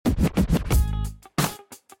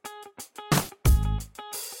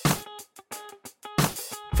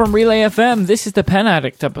from Relay FM. This is the Pen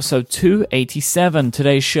Addict, episode 287.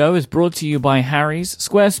 Today's show is brought to you by Harry's,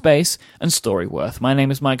 Squarespace, and Storyworth. My name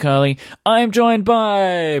is Mike Hurley. I am joined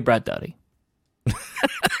by Brad Duddy.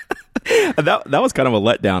 That was kind of a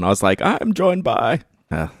letdown. I was like, I'm joined by...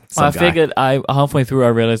 figured halfway through I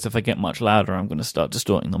realized if I get much louder, I'm going to start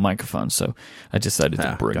distorting the microphone, so I decided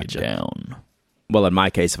to bring it down. Well, in my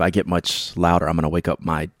case, if I get much louder, I'm going to wake up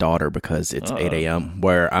my daughter because it's 8 a.m.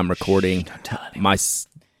 where I'm recording. My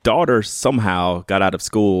daughter somehow got out of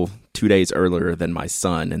school 2 days earlier than my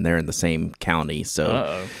son, and they're in the same county,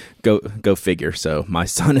 so go figure. So my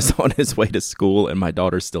son is on his way to school, and my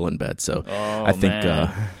daughter's still in bed, so I think,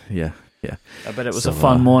 yeah. I bet it was a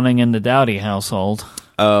fun morning in the Dowdy household.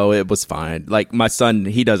 Oh, it was fine. Like, my son,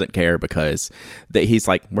 he doesn't care because he's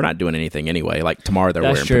like, we're not doing anything anyway. Like, tomorrow they're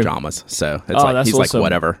wearing pajamas. So it's he's awesome. Like,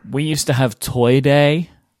 whatever. We used to have toy day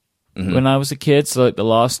when I was a kid. So, like, the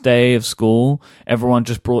last day of school, everyone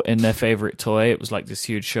just brought in their favorite toy. It was like this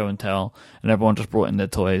huge show and tell. And everyone just brought in their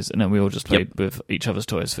toys. And then we all just played with each other's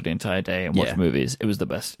toys for the entire day and watched movies. It was the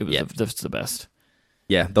best. It was the best.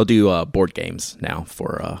 Yeah, they'll do board games now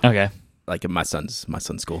for... okay. Like in my son's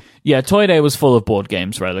school. Yeah, Toy Day was full of board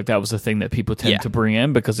games, right? Like that was the thing that people tend to bring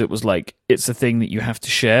in because it was like, it's a thing that you have to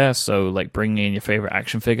share. So like bringing in your favorite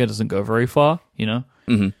action figure doesn't go very far, you know?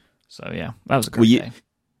 Mm-hmm. So yeah, that was a great day.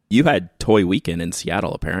 You had Toy Weekend in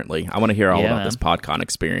Seattle, apparently. I want to hear all about this PodCon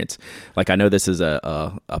experience. Like, I know this is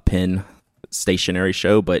a Pen stationary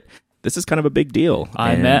show, but this is kind of a big deal.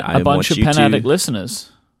 I met a bunch of Pen Addict listeners.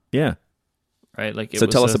 Yeah. Right? Like, so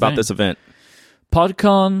tell us about this event.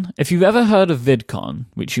 PodCon, if you've ever heard of VidCon,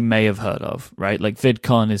 which you may have heard of, right? Like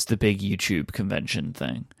VidCon is the big YouTube convention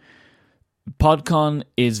thing. PodCon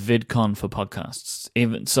is VidCon for podcasts,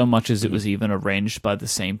 even so much as it was even arranged by the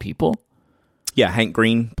same people. Yeah, Hank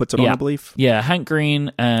Green puts it on, I believe. Yeah, Hank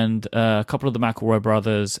Green and a couple of the McElroy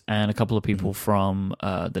brothers and a couple of people from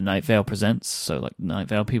the Night Vale Presents, so like Night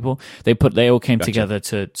Vale people. They all came together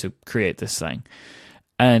to create this thing.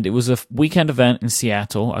 And it was a weekend event in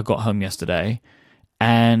Seattle. I got home yesterday.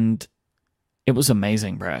 And it was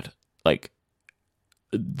amazing, Brad. Like,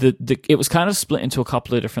 it was kind of split into a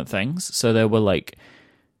couple of different things. So there were, like,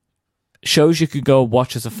 shows you could go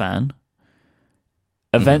watch as a fan,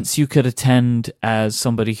 events you could attend as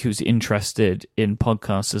somebody who's interested in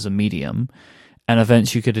podcasts as a medium, and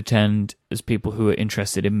events you could attend as people who are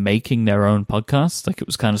interested in making their own podcasts. Like, it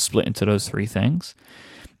was kind of split into those three things.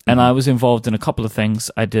 And I was involved in a couple of things.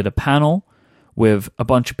 I did a panel with a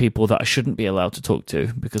bunch of people that I shouldn't be allowed to talk to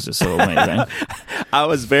because it's so amazing. I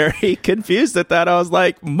was very confused at that. I was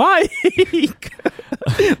like, Mike!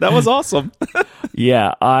 That was awesome.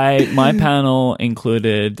 Yeah, my panel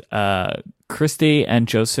included Christy and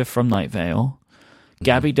Joseph from Night Vale,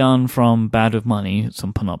 Gabby Dunn from Bad with Money,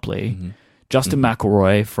 some Panoply, Justin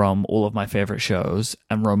McElroy from all of my favorite shows,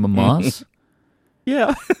 and Roman Mars.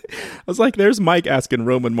 Yeah. I was like, there's Mike asking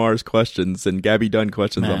Roman Mars questions and Gabby Dunn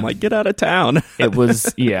questions. Man. I'm like, get out of town. It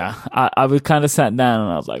was, I was kind of sat down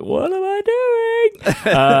and I was like, what am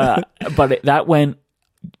I doing? But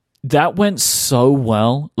that went so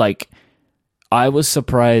well. Like, I was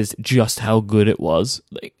surprised just how good it was.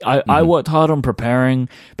 Like, I worked hard on preparing,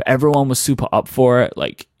 but everyone was super up for it.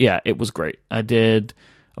 Like, yeah, it was great. I did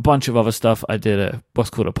a bunch of other stuff. I did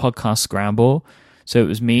what's called a podcast scramble. So it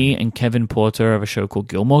was me and Kevin Porter of a show called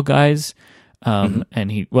Gilmore Guys. And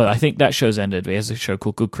I think that show's ended, but he has a show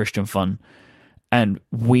called Good Christian Fun. And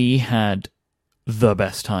we had the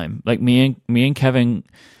best time. Like me and Kevin,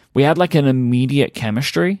 we had like an immediate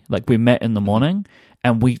chemistry. Like we met in the morning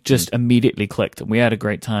and we just immediately clicked and we had a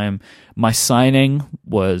great time. My signing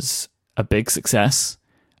was a big success.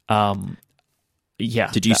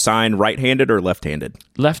 Did you sign right-handed or left-handed?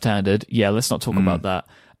 Left-handed. Yeah, let's not talk about that.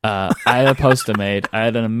 I had a poster made. I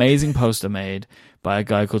had an amazing poster made by a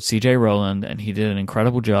guy called CJ Rowland, and he did an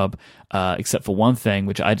incredible job, except for one thing,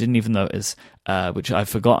 which I didn't even notice, which I've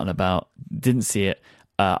forgotten about, didn't see it.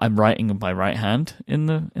 I'm writing with my right hand in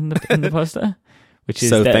the poster. Which is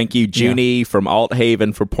so thank you, Junie from Alt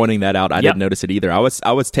Haven, for pointing that out. I didn't notice it either. I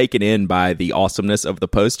was taken in by the awesomeness of the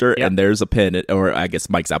poster, and there's a pen, or I guess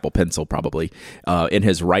Mike's Apple Pencil probably, in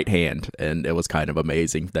his right hand, and it was kind of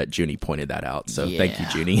amazing that Junie pointed that out. So thank you,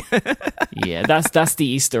 Junie. Yeah, that's the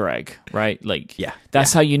Easter egg, right? Like,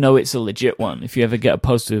 that's how you know it's a legit one. If you ever get a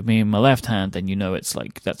poster of me in my left hand, then you know it's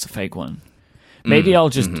like that's a fake one. Maybe I'll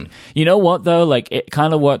just, you know what though? Like it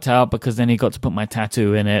kind of worked out because then he got to put my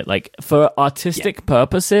tattoo in it. Like for artistic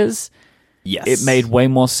purposes, Yes. it made way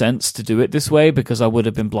more sense to do it this way because I would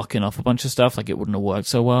have been blocking off a bunch of stuff. Like, it wouldn't have worked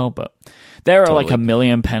so well. But there are like a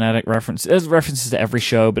million Pen Addict references. There's references to every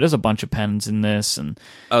show, but there's a bunch of pens in this. And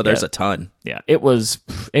there's a ton. Yeah, it was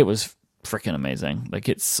freaking amazing. Like,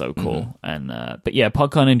 it's so cool. And but yeah,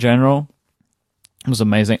 PodCon in general was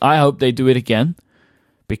amazing. I hope they do it again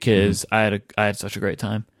because I had such a great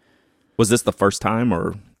time. Was this the first time,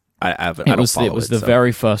 or I don't follow it? It was the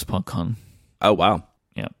very first PodCon. Oh wow.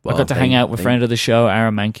 Yeah, well, I got to hang out with friend of the show,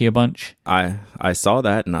 Aaron Mankey, a bunch. I saw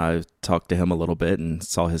that, and I talked to him a little bit and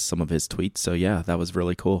saw some of his tweets. So yeah, that was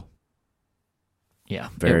really cool. Yeah,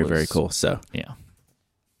 very cool. So yeah,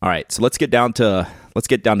 all right. So let's get down to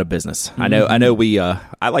business. Mm-hmm. I know we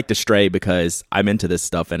I like to stray because I'm into this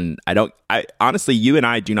stuff, and I honestly, you and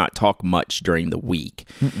I do not talk much during the week.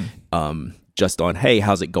 Just on, hey,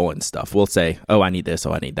 how's it going stuff. We'll say, oh, I need this,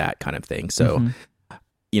 oh, I need that kind of thing. So.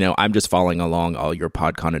 I'm just following along all your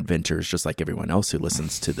PodCon adventures, just like everyone else who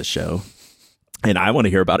listens to the show. And I want to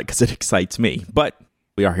hear about it because it excites me. But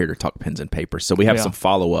we are here to talk pens and paper. So we have some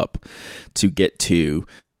follow-up to get to.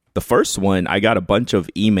 The first one, I got a bunch of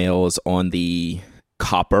emails on the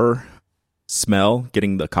copper smell,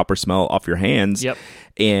 getting the copper smell off your hands. Yep.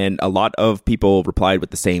 And a lot of people replied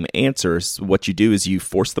with the same answers. What you do is you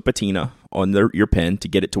force the patina on your pen to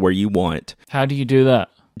get it to where you want. How do you do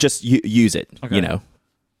that? Just use it,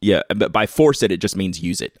 Yeah, but by force it just means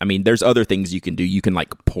use it. I mean, there's other things you can do. You can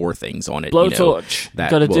like pour things on it. Blowtorch.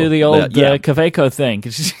 Got to do the old Kaweco thing.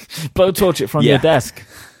 Blowtorch it from your desk.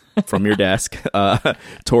 From your desk.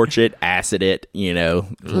 Torch it, acid it,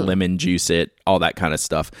 lemon juice it, all that kind of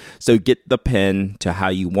stuff. So get the pen to how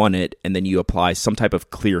you want it, and then you apply some type of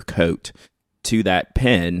clear coat to that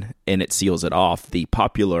pen, and it seals it off. The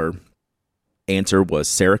popular answer was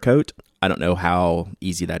Cerakote. I don't know how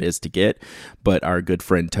easy that is to get, but our good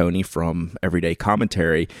friend Tony from Everyday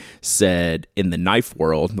Commentary said in the knife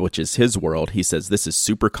world, which is his world, he says this is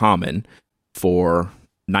super common for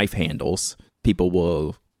knife handles. People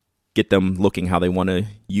will get them looking how they want to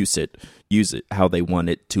use it how they want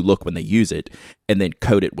it to look when they use it, and then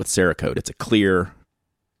coat it with Cerakote. It's a clear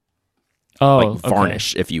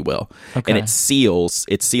varnish, if you will. Okay. And it seals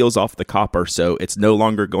off the copper, so it's no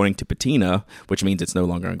longer going to patina, which means it's no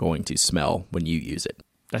longer going to smell when you use it.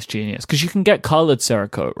 That's genius. Because you can get colored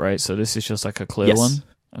Cerakote, right? So this is just like a clear one?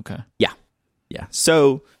 Okay. Yeah.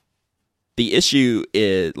 So the issue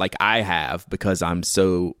is, like I have, because I'm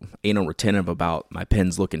so anal retentive about my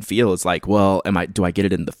pen's look and feel, it's like, well, do I get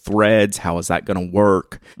it in the threads? How is that going to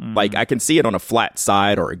work? Like, I can see it on a flat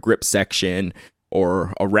side or a grip section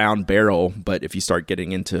or a round barrel, but if you start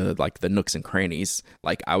getting into like the nooks and crannies,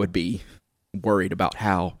 like I would be worried about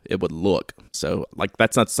how it would look. So like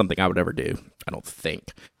that's not something I would ever do, I don't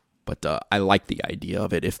think. But I like the idea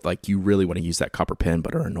of it if like you really want to use that copper pen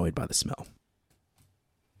but are annoyed by the smell.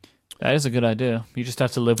 That is a good idea. You just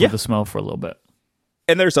have to live with the smell for a little bit.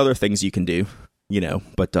 And there's other things you can do,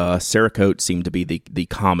 but Cerakote seemed to be the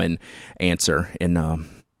common answer in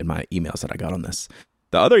my emails that I got on this.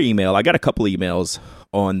 The other email, I got a couple emails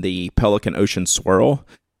on the Pelikan Ocean Swirl,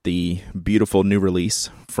 the beautiful new release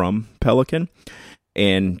from Pelikan.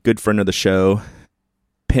 And good friend of the show,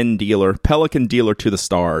 Pelikan dealer to the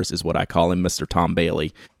stars is what I call him, Mr. Tom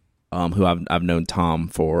Bailey, who I've known Tom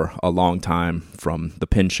for a long time from the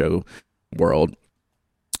pen show world.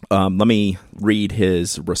 Let me read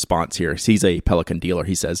his response here. He's a Pelikan dealer.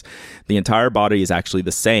 He says, the entire body is actually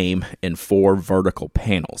the same in 4 vertical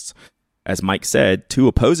panels. As Mike said, 2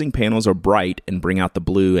 opposing panels are bright and bring out the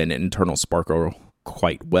blue and internal sparkle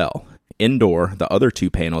quite well. Indoor, the other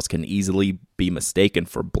 2 panels can easily be mistaken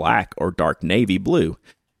for black or dark navy blue.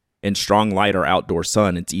 In strong light or outdoor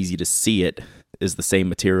sun, it's easy to see it is the same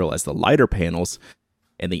material as the lighter panels,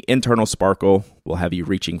 and the internal sparkle will have you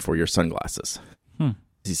reaching for your sunglasses,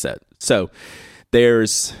 he said. So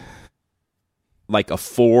there's like a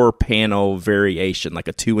 4-panel variation, like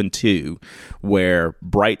a 2 and 2, where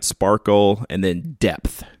bright sparkle and then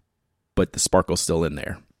depth, but the sparkle's still in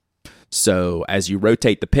there. So as you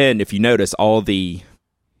rotate the pen, if you notice, all the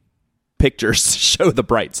pictures show the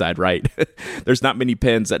bright side, right? There's not many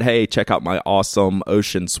pens that, hey, check out my awesome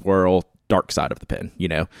Ocean Swirl dark side of the pen,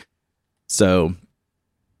 So,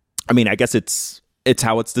 I mean, I guess it's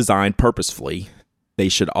how it's designed purposefully. They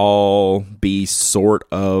should all be sort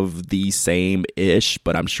of the same-ish,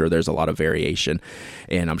 but I'm sure there's a lot of variation,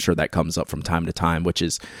 and I'm sure that comes up from time to time, which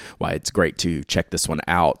is why it's great to check this one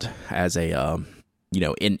out as a,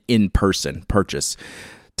 in-person purchase.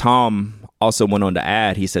 Tom also went on to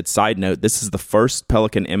add, he said, side note, this is the first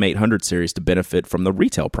Pelican M800 series to benefit from the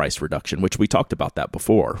retail price reduction, which we talked about that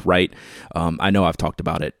before, right? I know I've talked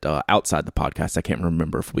about it outside the podcast. I can't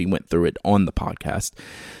remember if we went through it on the podcast.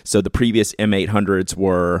 So the previous M800s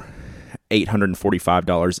were $845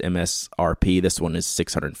 MSRP. This one is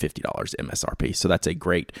 $650 MSRP. So that's a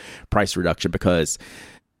great price reduction because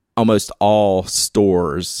almost all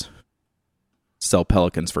stores sell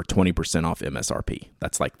Pelicans for 20% off MSRP.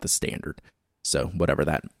 That's like the standard. So whatever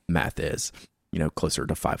that math is, closer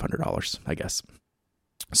to $500, I guess.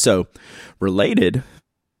 So related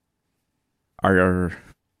are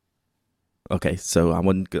so I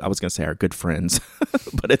was going to say our good friends,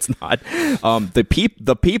 but it's not.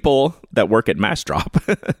 The people that work at Massdrop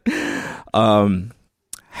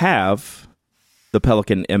have the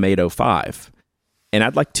Pelican M805, and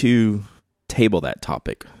I'd like to table that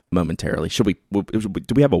topic momentarily. Do we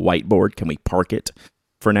have a whiteboard? Can we park it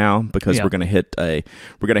for now? Because we're gonna hit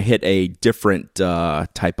a different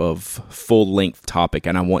type of full length topic,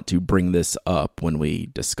 and I want to bring this up when we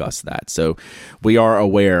discuss that. So we are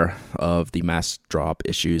aware of the Massdrop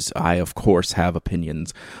issues. I of course have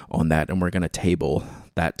opinions on that, and we're gonna table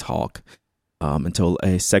that talk until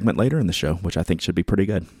a segment later in the show, which I think should be pretty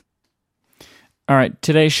good. All right,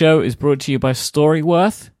 today's show is brought to you by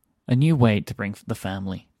Storyworth, a new way to bring the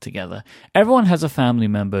family together. Everyone has a family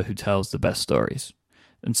member who tells the best stories.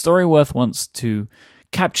 And Storyworth wants to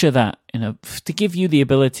capture that to give you the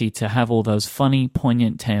ability to have all those funny,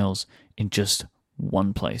 poignant tales in just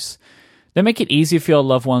one place. They make it easier for your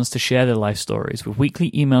loved ones to share their life stories with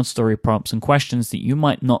weekly emailed story prompts and questions that you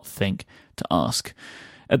might not think to ask.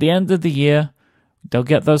 At the end of the year, they'll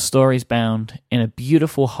get those stories bound in a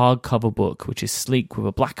beautiful hardcover book, which is sleek with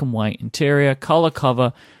a black and white interior, color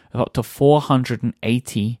cover of up to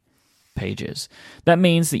 480 pages. That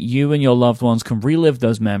means that you and your loved ones can relive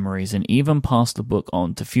those memories and even pass the book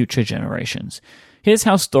on to future generations. Here's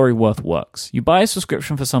how Storyworth works. You buy a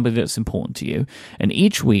subscription for somebody that's important to you, and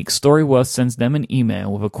each week Storyworth sends them an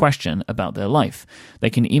email with a question about their life.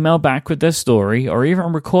 They can email back with their story or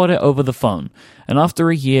even record it over the phone, and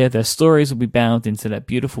after a year, their stories will be bound into that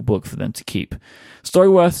beautiful book for them to keep.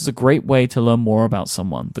 Storyworth is a great way to learn more about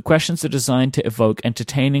someone. The questions are designed to evoke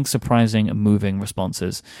entertaining, surprising, and moving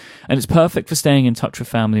responses, and it's perfect for staying in touch with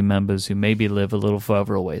family members who maybe live a little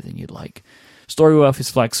further away than you'd like. Storyworth is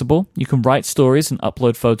flexible. You can write stories and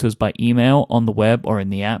upload photos by email, on the web, or in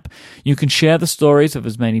the app. You can share the stories of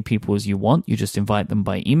as many people as you want. You just invite them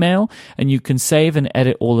by email, and you can save and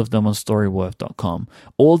edit all of them on Storyworth.com.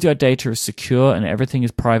 All your data is secure, and everything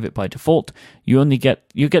is private by default. You get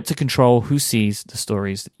to control who sees the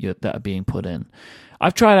stories that are being put in.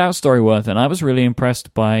 I've tried out Storyworth, and I was really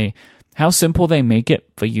impressed by how simple they make it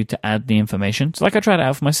for you to add the information. So I tried it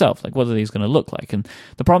out for myself. What are these going to look like? And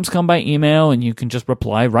the prompts come by email, and you can just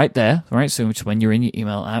reply right there, right? So it's when you're in your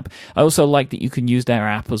email app. I also like that you can use their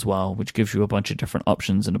app as well, which gives you a bunch of different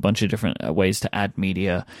options and a bunch of different ways to add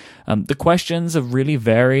media. The questions are really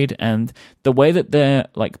varied, and the way that they're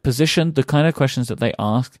positioned, the kind of questions that they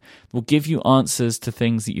ask will give you answers to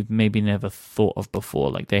things that you've maybe never thought of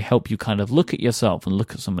before. They help you kind of look at yourself and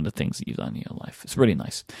look at some of the things that you've done in your life. It's really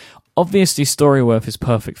nice. Obviously, Storyworth is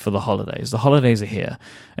perfect for the holidays. The holidays are here,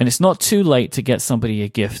 and it's not too late to get somebody a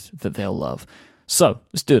gift that they'll love. So,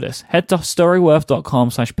 let's do this. Head to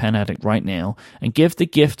storyworth.com/penaddict right now and give the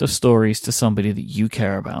gift of stories to somebody that you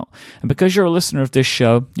care about. And because you're a listener of this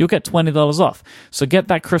show, you'll get $20 off. So get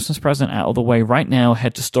that Christmas present out of the way right now.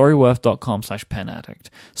 Head to storyworth.com/penaddict.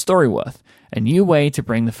 Storyworth, a new way to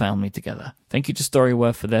bring the family together. Thank you to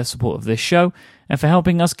Storyworth for their support of this show and for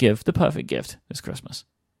helping us give the perfect gift this Christmas.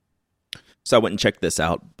 So I went and checked this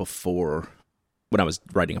out before when I was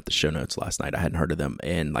writing up the show notes last night. I hadn't heard of them.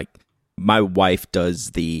 And my wife does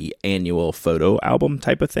the annual photo album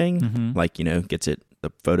type of thing. Mm-hmm. Gets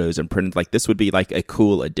the photos and printed. This would be a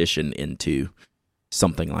cool addition into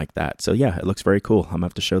something like that. So yeah, it looks very cool. I'm going to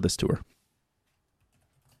have to show this to her.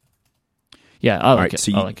 Yeah, I like it.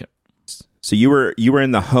 I like it. So you were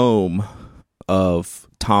in the home of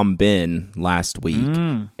Tom Ben last week,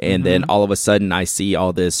 and then all of a sudden I see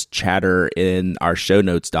all this chatter in our show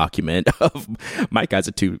notes document of Mike has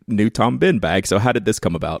a new Tom Ben bag. So how did this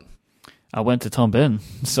come about? I went to Tom Ben.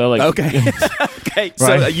 So okay. Okay. So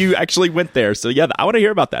Right. You actually went there. So yeah, I want to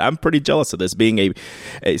hear about that. I'm pretty jealous of this, being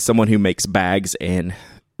a someone who makes bags and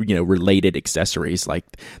related accessories.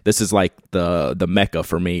 This is the mecca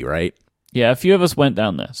for me, right? Yeah, a few of us went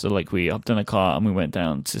down there. So we hopped in a car and we went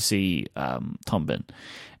down to see Tom Ben.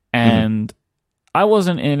 And I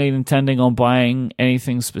wasn't really intending on buying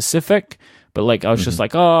anything specific, but like I was just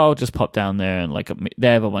like, oh, I'll just pop down there and like they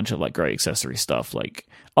have a bunch of like great accessory stuff. Like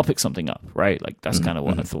I'll pick something up, right? Like that's kind of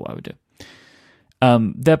what I thought I would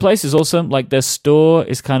do. Their place is awesome. Like their store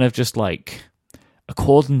is kind of just like a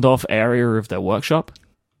cordoned off area of their workshop.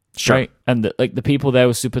 Sure. Right? And the people there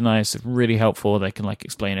were super nice, really helpful. They can like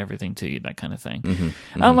explain everything to you, that kind of thing.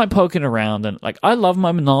 And I'm like poking around and like I love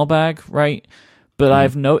my Manal bag, right? But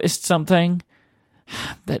I've noticed something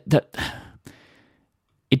that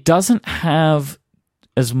it doesn't have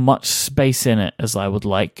as much space in it as I would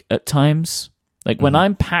like at times. Like when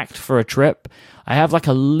I'm packed for a trip, I have like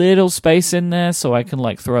a little space in there so I can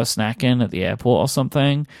like throw a snack in at the airport or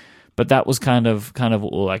something. But that was kind of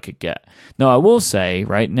all I could get. Now, I will say,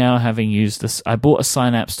 right now, having used this, I bought a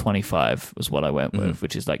Synapse 25 was what I went with,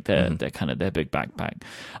 which is like their kind of their big backpack.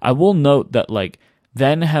 I will note that like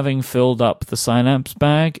then having filled up the Synapse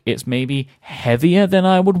bag, it's maybe heavier than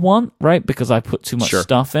I would want, right? Because I put too much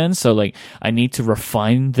stuff in. So like I need to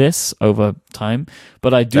refine this over time.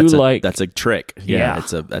 But I do that's a trick. Yeah,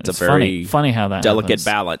 it's a very funny how that delicate happens.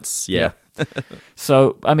 balance. Yeah.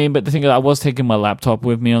 So, I mean, but the thing is, I was taking my laptop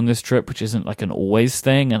with me on this trip, which isn't like an always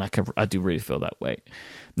thing, and I do really feel that way.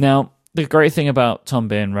 Now, the great thing about Tom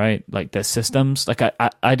Bin, right, like their systems, like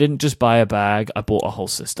I didn't just buy a bag, I bought a whole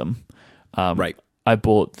system. Right. I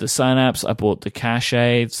bought the Synapse, I bought the Cache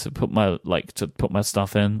to put my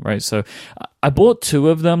stuff in, right? So I bought two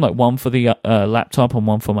of them, like one for the laptop and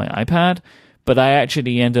one for my iPad. But I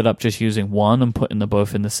actually ended up just using one and putting them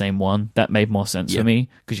both in the same one. That made more sense for me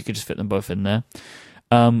because you could just fit them both in there.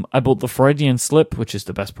 I bought the Freudian Slip, which is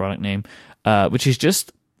the best product name, which is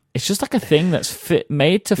just like a thing that's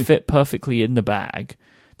made to fit perfectly in the bag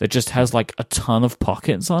that just has like a ton of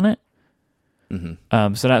pockets on it.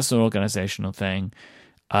 So that's an organizational thing.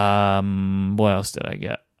 What else did I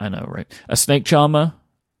get? I know, right? A snake charmer.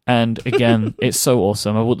 And again, it's so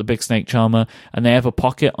awesome. I bought the big snake charmer, and they have a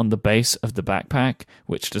pocket on the base of the backpack,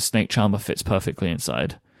 which the snake charmer fits perfectly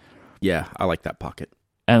inside. Yeah, I like that pocket.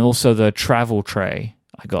 And also the travel tray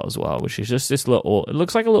I got as well, which is just this little, it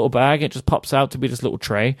looks like a little bag. It just pops out to be this little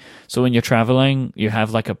tray. So when you're traveling, you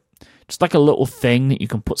have like a little thing that you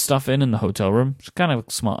can put stuff in the hotel room. It's kind of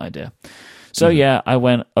a smart idea. So yeah, I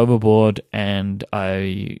went overboard and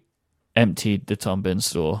I emptied the Tom Bin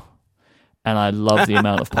store. And I love the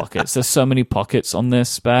amount of pockets. There's so many pockets on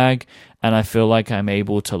this bag, and I feel like I'm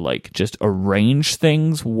able to like just arrange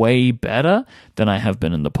things way better than I have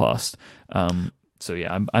been in the past. So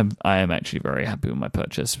yeah, I am actually very happy with my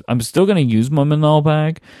purchase. I'm still going to use my Manal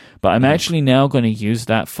bag, but I'm actually now going to use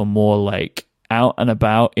that for more like out and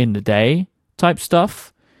about in the day type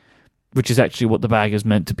stuff, which is actually what the bag is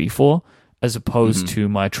meant to be for, as opposed to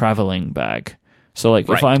my traveling bag. So like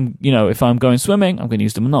if I'm going swimming, I'm going to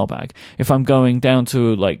use the Manal bag. If I'm going down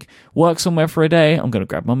to like work somewhere for a day, I'm going to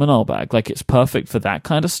grab my Manal bag. Like it's perfect for that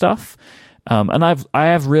kind of stuff. And I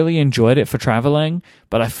have really enjoyed it for traveling,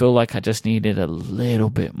 but I feel like I just needed a little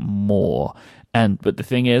bit more. But the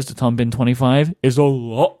thing is, the Tom Bin 25 is a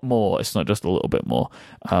lot more. It's not just a little bit more.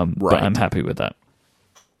 But I'm happy with that.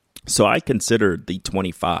 So I considered the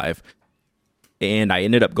 25, and I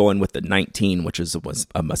ended up going with the 19, which was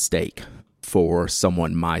a mistake for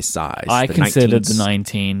someone my size. I considered the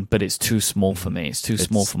 19, but it's too small for me. It's too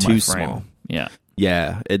small for my frame. Small. Yeah.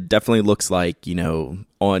 Yeah, it definitely looks like, when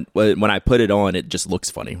I put it on, it just looks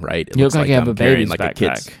funny, right? It you looks look like you have a baby's like backpack. a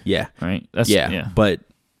kid's. Yeah. Right? But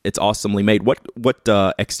it's awesomely made. What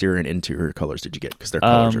exterior and interior colors did you get? Because their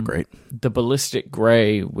colors are great. The ballistic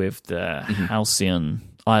gray with the Halcyon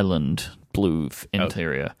Island blue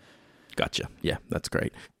interior. Gotcha. Yeah, that's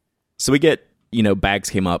great. So we get, bags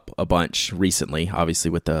came up a bunch recently, obviously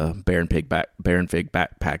with the Bear and Fig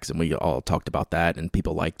backpacks, and we all talked about that, and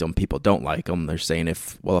people liked them, people don't like them. They're saying,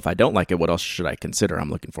 if I don't like it, what else should I consider? I'm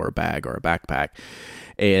looking for a bag or a backpack.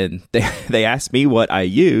 And they asked me what I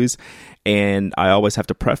use, and I always have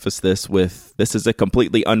to preface this with, this is a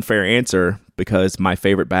completely unfair answer because my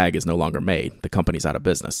favorite bag is no longer made. The company's out of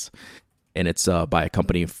business. And it's by a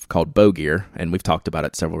company called Bowgear, and we've talked about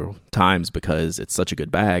it several times because it's such a good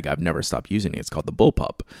bag. I've never stopped using it. It's called the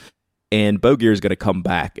Bullpup. And Bowgear is going to come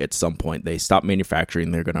back at some point. They stopped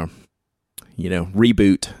manufacturing. They're going to,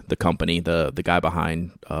 reboot the company. The guy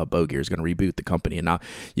behind Bowgear is going to reboot the company. And now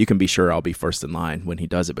you can be sure I'll be first in line when he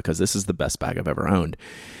does it because this is the best bag I've ever owned.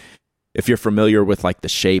 If you're familiar with like the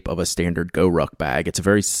shape of a standard GoRuck bag, it's a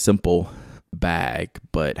very simple bag,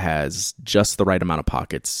 but has just the right amount of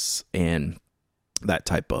pockets and that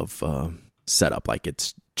type of setup. Like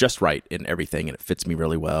it's just right in everything, and it fits me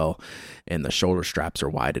really well, and the shoulder straps are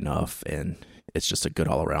wide enough, and it's just a good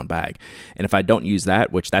all around bag. And if I don't use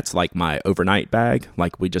that, which that's like my overnight bag,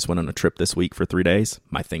 like we just went on a trip this week for 3 days,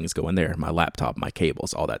 my things go in there, my laptop, my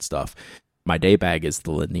cables, all that stuff. My day bag is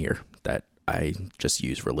the Lanier that I just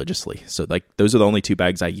use religiously. So like those are the only 2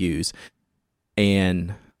 bags I use.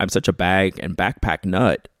 And I'm such a bag and backpack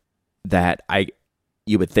nut that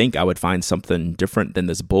you would think I would find something different than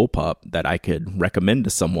this bullpup that I could recommend to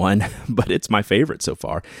someone, but it's my favorite so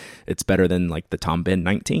far. It's better than like the Tom Ben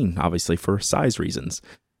 19, obviously for size reasons.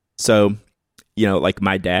 So, you know, like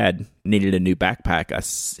my dad needed a new backpack.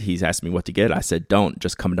 He's asked me what to get. I said, don't,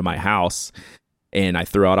 just come to my house. And I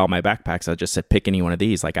threw out all my backpacks. I just said, pick any one of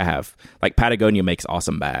these. Like I have, like Patagonia makes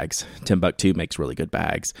awesome bags. Timbuktu makes really good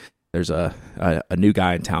bags. There's a new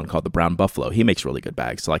guy in town called the Brown Buffalo. He makes really good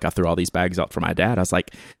bags. So like I threw all these bags out for my dad. I was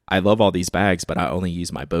like, I love all these bags, but I only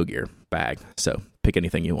use my Bogear bag. So pick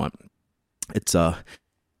anything you want. It's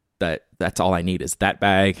that's all I need is that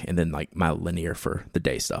bag and then like my Lanier for the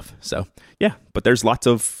day stuff. So yeah, but there's lots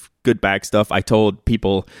of good bag stuff. I told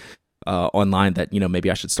people online that, you know, maybe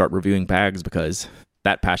I should start reviewing bags because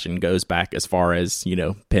that passion goes back as far as, you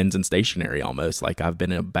know, pens and stationery almost. Like I've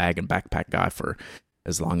been a bag and backpack guy for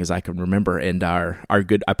as long as I can remember. And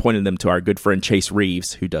I pointed them to our good friend Chase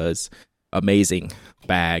Reeves, who does amazing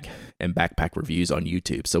bag and backpack reviews on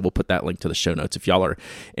YouTube. So we'll put that link to the show notes. If y'all are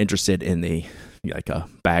interested in like a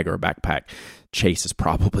bag or a backpack, Chase has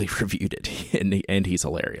probably reviewed it and he's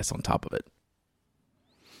hilarious on top of it.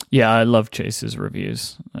 Yeah, I love Chase's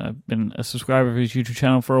reviews. I've been a subscriber of his YouTube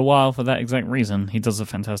channel for a while for that exact reason. He does a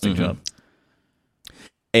fantastic job.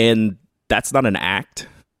 And that's not an act.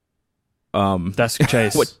 That's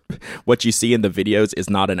Chase. What you see in the videos is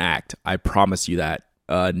not an act. I promise you that.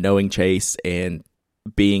 Knowing Chase and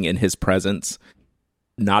being in his presence,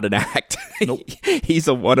 not an act. Nope. He's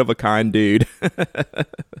a one-of-a-kind dude.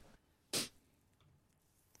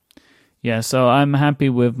 Yeah, so I'm happy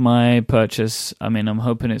with my purchase. I mean, I'm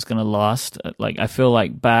hoping it's going to last. Like, I feel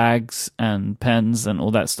like bags and pens and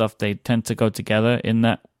all that stuff, they tend to go together in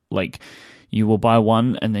that, like, you will buy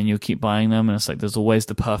one and then you'll keep buying them. And it's like, there's always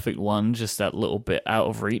the perfect one, just that little bit out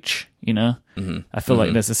of reach, you know? I feel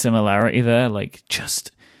like there's a similarity there, like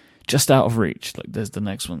just out of reach. Like there's the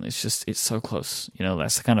next one. It's so close. You know,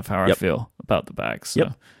 that's kind of how I feel about the bags.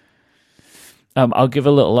 So. I'll give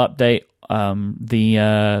a little update.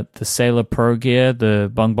 The Sailor Pro gear,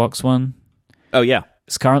 the Bung Box one. Oh yeah.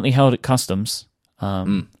 It's currently held at customs,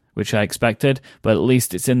 which I expected, but at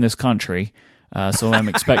least it's in this country. So I'm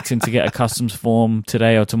expecting to get a customs form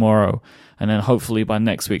today or tomorrow, and then hopefully by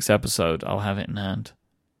next week's episode, I'll have it in hand.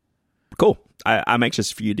 Cool. I'm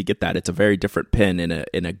anxious for you to get that. It's a very different pen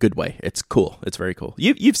in a good way. It's cool. It's very cool.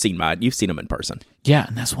 You've seen mine. You've seen them in person. Yeah,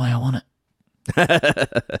 and that's why I want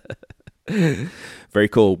it. Very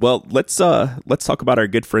cool. Well, let's talk about our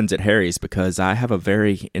good friends at Harry's because I have a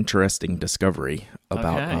very interesting discovery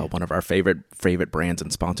about one of our favorite brands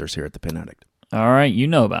and sponsors here at the Pen Addict. All right, you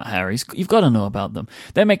know about Harry's. You've got to know about them.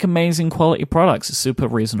 They make amazing quality products at super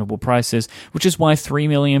reasonable prices, which is why 3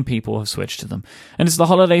 million people have switched to them. And it's the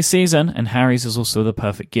holiday season, and Harry's is also the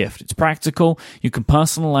perfect gift. It's practical, you can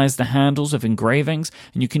personalize the handles of engravings,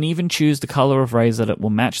 and you can even choose the color of razor that will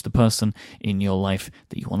match the person in your life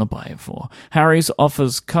that you want to buy it for. Harry's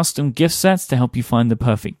offers custom gift sets to help you find the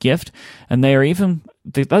perfect gift, and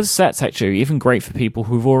those sets actually are even great for people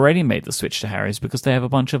who've already made the switch to Harry's because they have a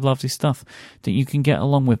bunch of lovely stuff that you can get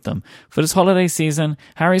along with them. For this holiday season,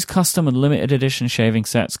 Harry's custom and limited edition shaving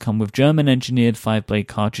sets come with German-engineered 5-blade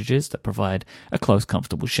cartridges that provide a close,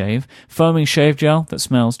 comfortable shave, foaming shave gel that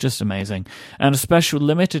smells just amazing, and a special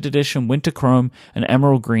limited edition winter chrome and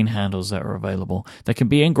emerald green handles that are available that can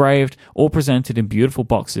be engraved or presented in beautiful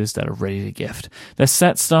boxes that are ready to gift. Their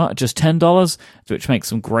sets start at just $10, which makes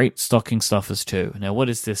them great stocking stuffers too. Now, what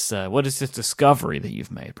is this discovery that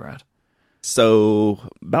you've made, Brad? So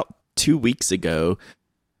about 2 weeks ago,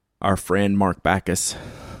 our friend Mark Backus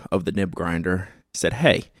of the Nib Grinder said,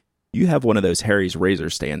 "Hey, you have one of those Harry's razor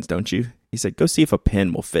stands, don't you?" He said, "Go see if a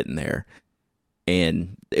pen will fit in there."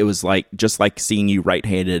 And it was just like seeing you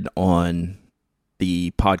right-handed on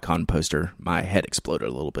the PodCon poster. My head exploded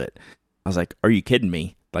a little bit. I was like, "Are you kidding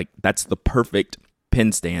me? Like, that's the perfect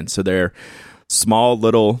pen stand." So they're small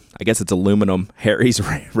little, I guess it's aluminum, Harry's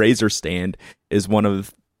razor stand is one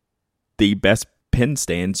of the best pen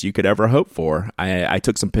stands you could ever hope for. I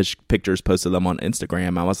took some pictures, posted them on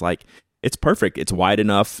Instagram. I was like, it's perfect. It's wide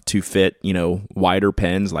enough to fit, wider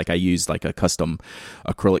pens. Like I used like a custom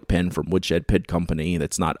acrylic pen from Woodshed Pen Company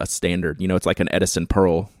that's not a standard, it's like an Edison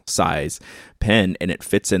Pearl size pen and it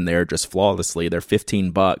fits in there just flawlessly. They're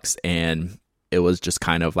 $15 and it was just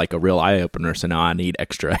kind of like a real eye opener. So now I need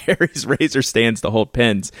extra Harry's razor stands to hold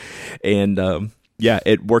pens, and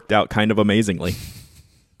it worked out kind of amazingly.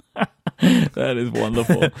 That is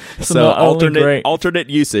wonderful. So alternate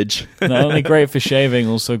usage. Not only great for shaving,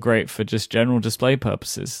 also great for just general display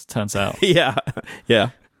purposes, turns out. Yeah.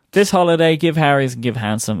 This holiday, give Harry's and give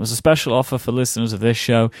Handsome as a special offer for listeners of this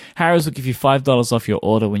show. Harry's will give you $5 off your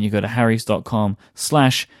order when you go to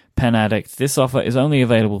harrys.com/penaddict. This offer is only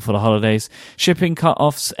available for the holidays. Shipping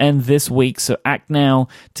cut-offs end this week, so act now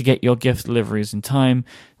to get your gift deliveries in time.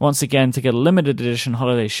 Once again, to get a limited edition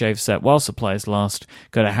holiday shave set while supplies last,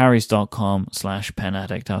 go to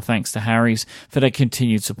harrys.com/penaddict. Our thanks to Harry's for their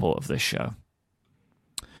continued support of this show.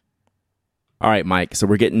 All right, Mike, so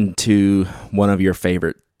we're getting to one of your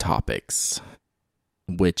favorite topics,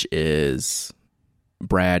 which is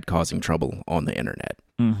Brad causing trouble on the internet.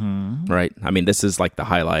 Mm-hmm. Right? I mean, this is like the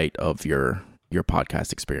highlight of your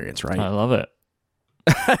podcast experience, right? I love it.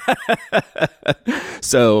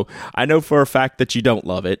 So I know for a fact that you don't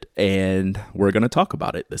love it, and we're going to talk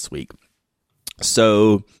about it this week.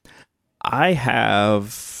 So I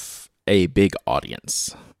have a big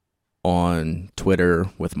audience on Twitter,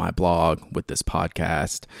 with my blog, with this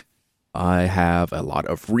podcast. I have a lot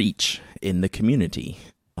of reach in the community.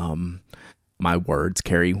 My words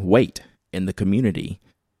carry weight in the community.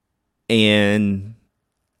 And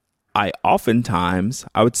I oftentimes,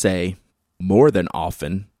 I would say more than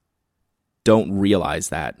often, don't realize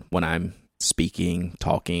that when I'm speaking,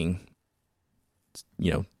 talking,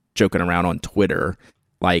 joking around on Twitter.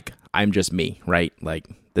 Like, I'm just me, right? Like,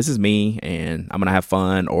 this is me, and I'm going to have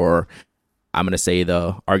fun, or I'm going to say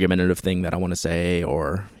the argumentative thing that I want to say,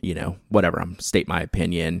 or, whatever. I'm state my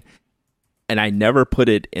opinion. And I never put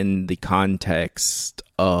it in the context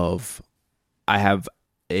of I have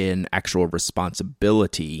an actual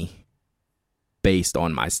responsibility based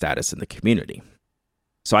on my status in the community.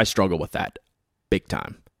 So I struggle with that big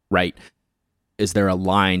time, right? Is there a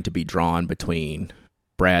line to be drawn between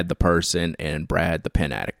Brad the person and Brad the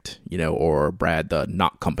pen addict, or Brad the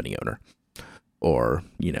not company owner, or,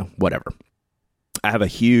 whatever. I have a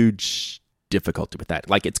huge difficulty with that.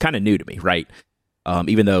 Like, it's kind of new to me, right?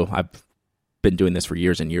 Even though I've been doing this for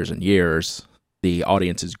years and years and years, the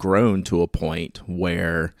audience has grown to a point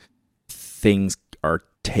where things are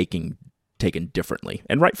taken differently,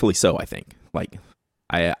 and rightfully so, I think. Like,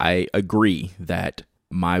 I agree that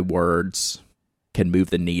my words can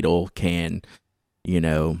move the needle, can,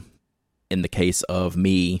 in the case of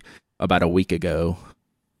me about a week ago,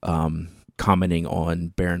 commenting on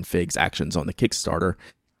Baron Fig's actions on the Kickstarter,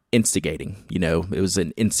 instigating, it was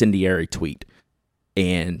an incendiary tweet.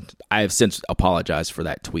 And I have since apologized for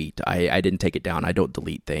that tweet. I didn't take it down. I don't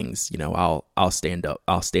delete things. I'll stand up.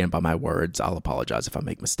 I'll stand by my words. I'll apologize if I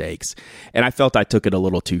make mistakes. And I felt I took it a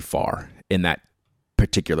little too far in that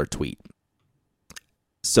particular tweet.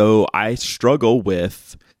 So I struggle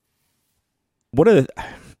with one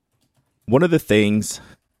of the things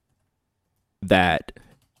that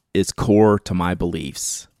is core to my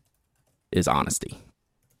beliefs is honesty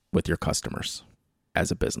with your customers as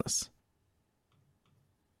a business.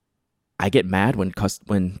 I get mad when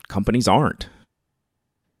companies aren't.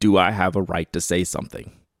 Do I have a right to say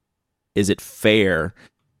something? Is it fair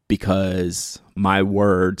because my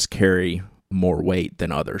words carry more weight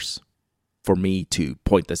than others for me to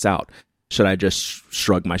point this out? Should I just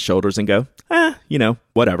shrug my shoulders and go,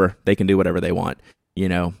 whatever. They can do whatever they want.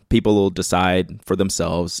 People will decide for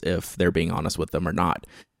themselves if they're being honest with them or not.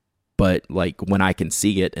 But like, when I can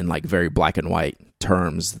see it in like very black and white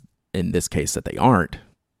terms, in this case that they aren't,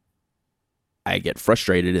 I get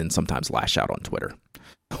frustrated and sometimes lash out on Twitter,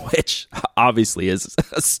 which obviously is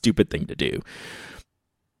a stupid thing to do.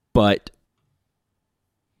 But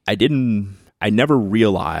I never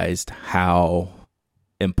realized how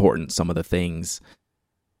important some of the things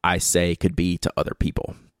I say could be to other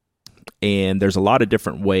people. And there's a lot of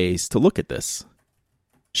different ways to look at this.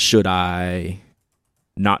 Should I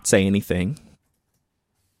not say anything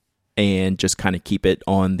and just kind of keep it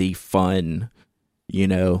on the fun,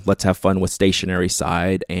 let's have fun with stationery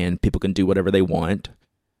side and people can do whatever they want?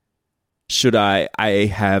 Should I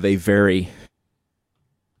have a very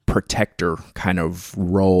protector kind of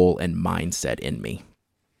role and mindset in me?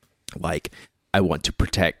 Like, I want to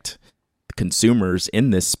protect consumers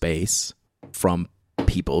in this space from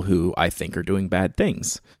people who I think are doing bad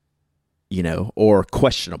things, or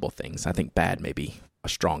questionable things. I think bad may be a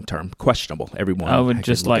strong term. Questionable. Everyone. I would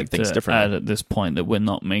just like to add at this point that we're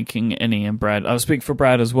not making any, and Brad, I'll speak for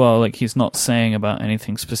Brad as well, like, he's not saying about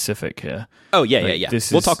anything specific here. Oh, yeah.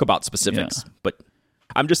 We'll talk about specifics, but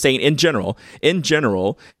I'm just saying in general,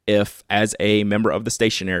 if as a member of the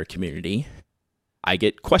stationery community, I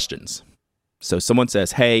get questions. So someone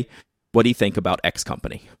says, hey, what do you think about X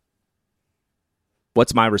company?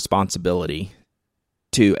 What's my responsibility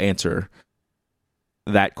to answer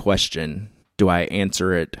that question? Do I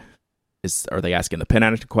answer it? Are they asking the Pen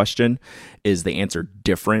Addict question? Is the answer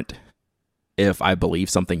different if I believe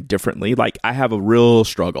something differently? Like, I have a real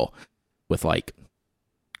struggle with like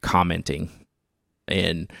commenting,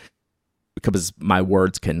 and because my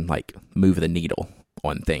words can like move the needle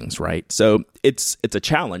on things, right? So it's a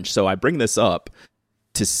challenge. So I bring this up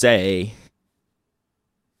to say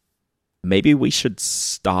maybe we should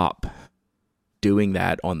stop doing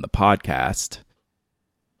that on the podcast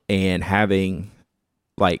and having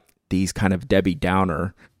like these kind of Debbie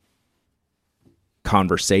Downer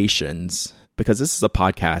conversations, because this is a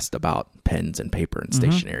podcast about pens and paper and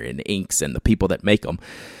stationery and inks and the people that make them.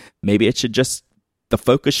 Maybe it should just, the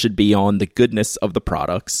focus should be on the goodness of the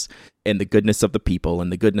products and the goodness of the people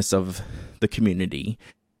and the goodness of the community,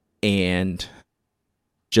 and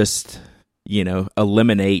just, you know,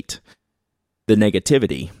 eliminate the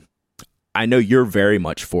negativity. I know you're very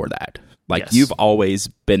much for that. Like, yes. You've always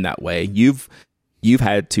been that way. You've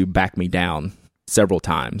had to back me down several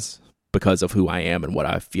times because of who I am and what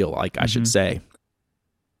I feel like I should say.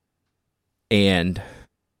 And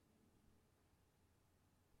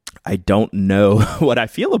I don't know what I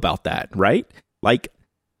feel about that, right? Like,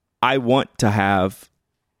 I want to have...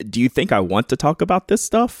 Do you think I want to talk about this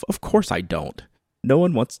stuff? Of course I don't. No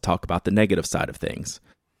one wants to talk about the negative side of things.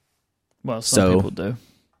 Well, some people do.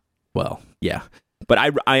 Well, yeah. But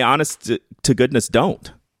I honest to goodness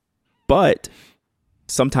don't. But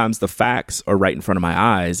sometimes the facts are right in front of my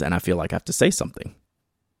eyes and I feel like I have to say something.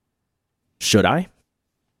 Should I?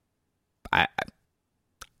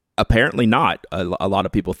 Apparently not. A lot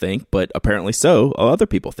of people think, but apparently so. Other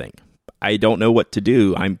people think. I don't know what to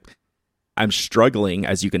do. I'm struggling,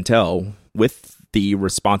 as you can tell, with the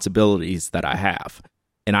responsibilities that I have.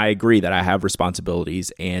 And I agree that I have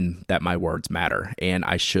responsibilities and that my words matter. And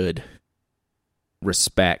I should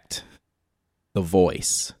respect the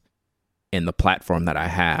voice and the platform that I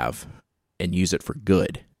have and use it for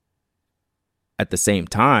good. At the same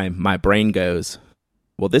time, my brain goes,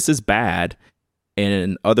 well, this is bad,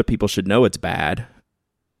 and other people should know it's bad,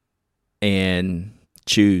 and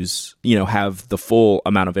choose, you know, have the full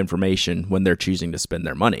amount of information when they're choosing to spend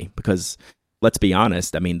their money. Because let's be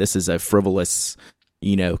honest, I mean, this is a frivolous,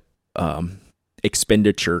 you know,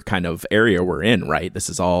 expenditure kind of area we're in, right? This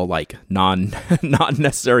is all like not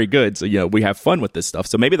necessary goods. So, you know, we have fun with this stuff.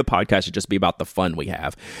 So maybe the podcast should just be about the fun we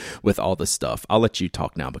have with all this stuff. I'll let you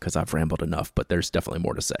talk now because I've rambled enough, but there's definitely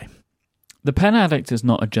more to say. The Pen Addict is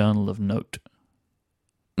not a journal of note,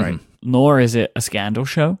 right? Nor is it a scandal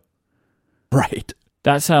show. Right.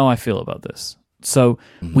 That's how I feel about this. So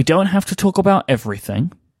we don't have to talk about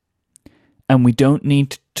everything, and we don't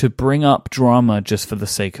need to bring up drama just for the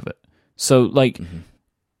sake of it. So, like,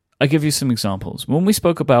 I'll give you some examples. When we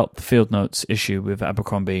spoke about the Field Notes issue with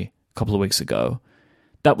Abercrombie a couple of weeks ago,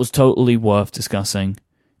 that was totally worth discussing,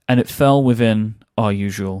 and it fell within our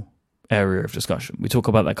usual area of discussion. We talk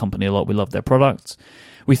about that company a lot. We love their products.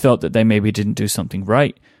 We felt that they maybe didn't do something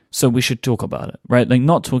right, so we should talk about it, right? Like,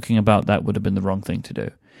 not talking about that would have been the wrong thing to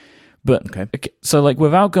do. But, so, like,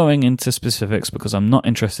 without going into specifics, because I'm not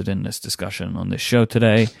interested in this discussion on this show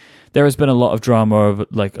today, there has been a lot of drama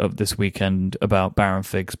of this weekend about Baron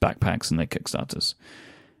Fig's backpacks and their Kickstarters.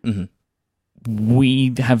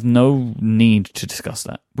 We have no need to discuss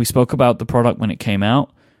that. We spoke about the product when it came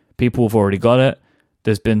out. People have already got it.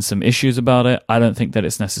 There's been some issues about it. I don't think that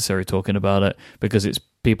it's necessary talking about it because it's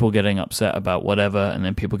people getting upset about whatever, and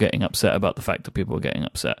then people getting upset about the fact that people are getting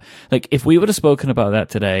upset. Like, if we would have spoken about that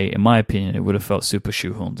today, in my opinion, it would have felt super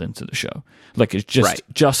shoehorned into the show. Like, it's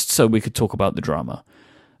just so we could talk about the drama.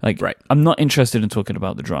 Like, I'm not interested in talking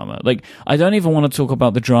about the drama. Like, I don't even want to talk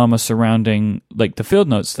about the drama surrounding, like, the Field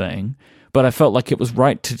Notes thing, but I felt like it was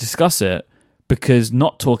right to discuss it because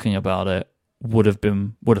not talking about it would have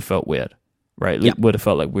felt weird. Right, it would have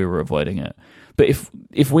felt like we were avoiding it. But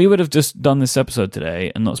if we would have just done this episode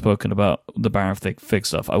today and not spoken about the Baron Fig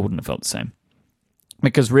stuff, I wouldn't have felt the same.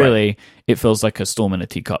 Because really, it feels like a storm in a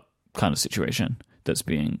teacup kind of situation that's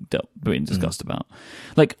being discussed about.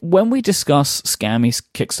 Like, when we discuss scammy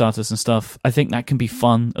Kickstarters and stuff, I think that can be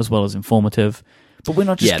fun as well as informative. But we're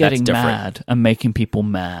not just getting mad and making people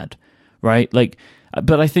mad, right? Like,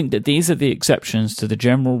 But I think that these are the exceptions to the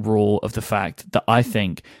general rule of the fact that I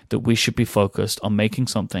think that we should be focused on making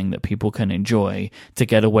something that people can enjoy to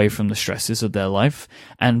get away from the stresses of their life,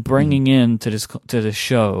 and bringing in to this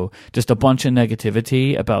show just a bunch of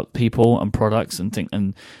negativity about people and products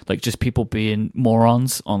and like just people being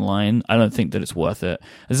morons online. I don't think that it's worth it.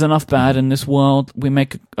 There's enough bad in this world. We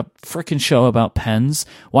make a freaking show about pens.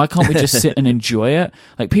 Why can't we just sit and enjoy it?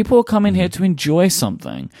 Like, people are coming here to enjoy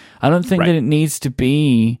something. I don't think that it needs to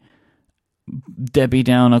be Debbie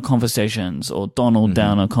Downer conversations or Donald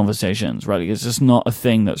Downer conversations, right? It's just not a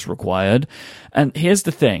thing that's required. And here's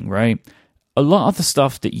the thing, right? A lot of the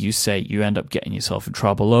stuff that you say, you end up getting yourself in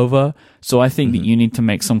trouble over. So I think that you need to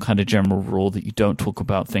make some kind of general rule that you don't talk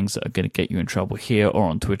about things that are going to get you in trouble here or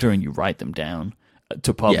on Twitter, and you write them down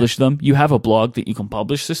to publish them. You have a blog that you can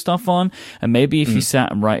publish this stuff on, and maybe if you sat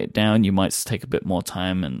and write it down, you might take a bit more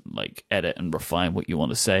time and like edit and refine what you want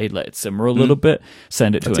to say, let it simmer a little bit,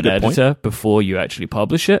 send it to an editor before you actually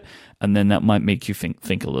publish it, and then that might make you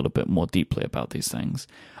think a little bit more deeply about these things.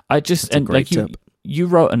 You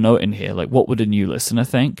wrote a note in here, like, what would a new listener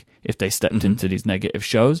think if they stepped into these negative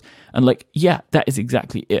shows? And like, yeah, that is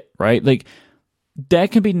exactly it, right? Like, there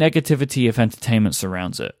can be negativity if entertainment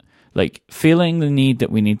surrounds it. Like, feeling the need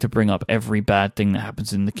that we need to bring up every bad thing that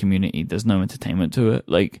happens in the community, there's no entertainment to it.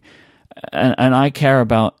 Like, and I care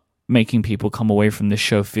about making people come away from this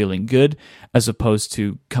show feeling good, as opposed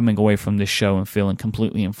to coming away from this show and feeling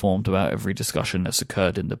completely informed about every discussion that's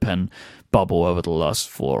occurred in the pen bubble over the last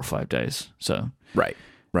 4 or 5 days. So, right.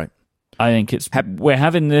 I think we're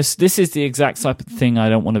having this is the exact type of thing I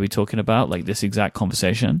don't want to be talking about, like this exact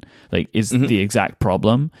conversation, like is the exact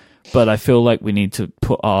problem. But I feel like we need to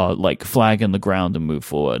put our like flag in the ground and move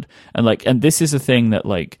forward. And this is a thing that,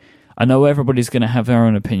 like, I know everybody's going to have their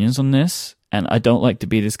own opinions on this, and I don't like to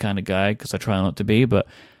be this kind of guy because I try not to be, but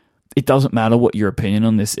it doesn't matter what your opinion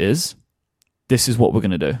on this is. This is what we're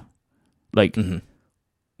going to do. Like,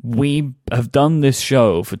 we have done this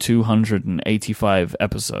show for 285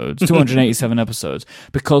 episodes, 287 episodes,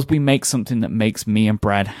 because we make something that makes me and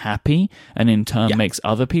Brad happy, and in turn makes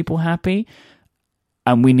other people happy.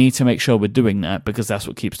 And we need to make sure we're doing that, because that's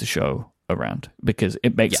what keeps the show around, because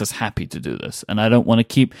it makes us happy to do this. And I don't want to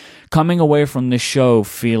keep coming away from this show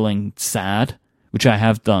feeling sad, which I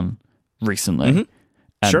have done recently.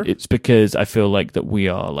 And it's because I feel like that we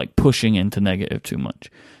are like pushing into negative too much.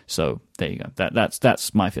 So there you go.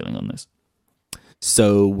 That's my feeling on this.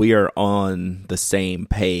 So we are on the same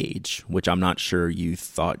page, which I'm not sure you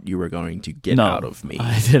thought you were going to get out of me.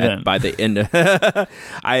 I didn't. By the end,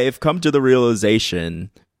 I have come to the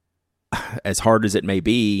realization, as hard as it may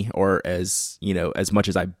be, or as much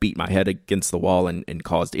as I beat my head against the wall and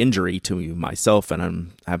caused injury to myself, and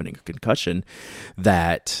I'm having a concussion,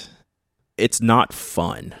 that it's not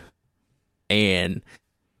fun. And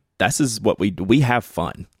this is what we have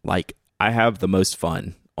fun. Like, I have the most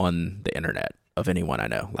fun on the internet of anyone I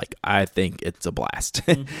know. Like, I think it's a blast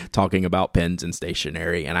talking about pens and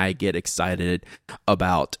stationery, and I get excited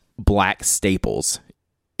about black staples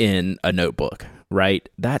in a notebook, right?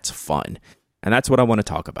 That's fun. And that's what I want to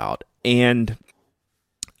talk about. And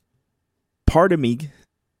part of me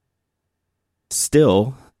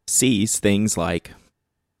still sees things like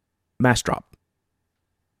Massdrop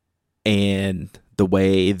and the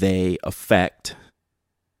way they affect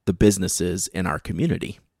the businesses in our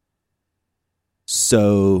community.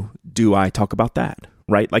 So do I talk about that,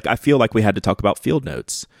 right? Like, I feel like we had to talk about Field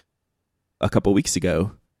Notes a couple weeks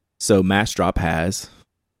ago. So Massdrop has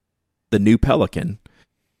the new Pelican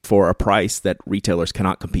for a price that retailers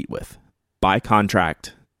cannot compete with. By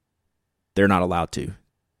contract, they're not allowed to.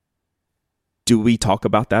 Do we talk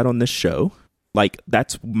about that on this show? Like,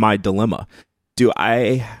 that's my dilemma.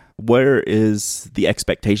 Where is the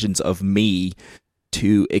expectations of me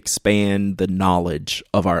to expand the knowledge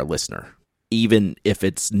of our listener, even if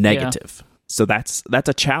it's negative? So that's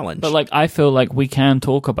a challenge. But like, I feel like we can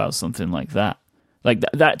talk about something like that. Like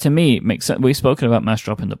that to me makes sense. We've spoken about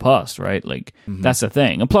Massdrop in the past, right? Like, that's a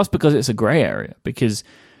thing. And plus, because it's a gray area, because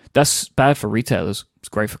that's bad for retailers. It's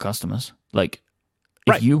great for customers. Like,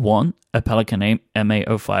 if you want a Pelican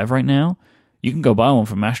MA05 right now, you can go buy one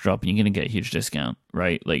from Massdrop and you're going to get a huge discount,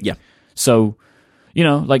 right? Like, so,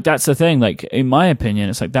 like, that's the thing. Like, in my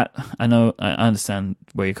opinion, it's like that. I understand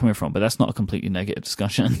where you're coming from, but that's not a completely negative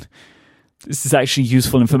discussion. This is actually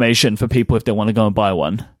useful information for people if they want to go and buy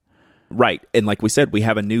one. Right. And like we said, we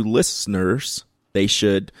have a new listeners. They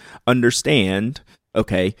should understand,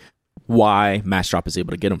 okay, why Massdrop is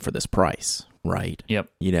able to get them for this price, right? Yep.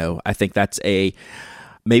 I think that's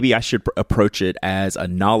maybe I should approach it as a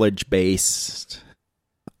knowledge-based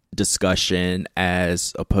discussion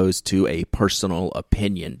as opposed to a personal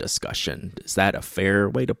opinion discussion. Is that a fair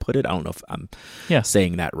way to put it? I don't know if I'm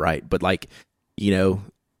saying that right, but like,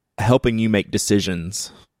 helping you make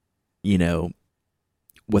decisions,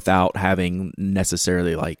 without having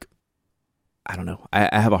necessarily like, I don't know.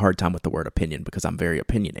 I have a hard time with the word opinion because I'm very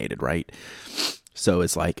opinionated, right? So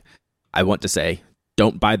it's like, I want to say,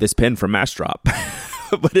 don't buy this pen from Massdrop.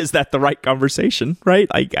 But is that the right conversation, right?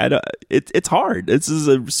 Like, it's hard. This is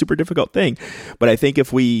a super difficult thing. But I think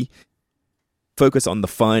if we focus on the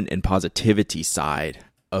fun and positivity side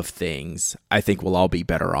of things, I think we'll all be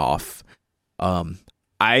better off. I'm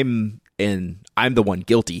the one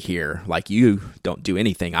guilty here. Like, you don't do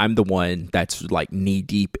anything. I'm the one that's like knee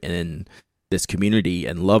deep in this community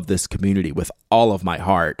and love this community with all of my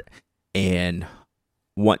heart and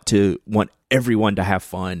want everyone to have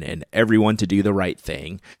fun and everyone to do the right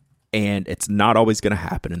thing. And it's not always going to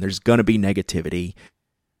happen, and there's going to be negativity,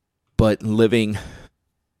 but living,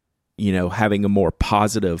 having a more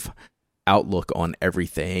positive outlook on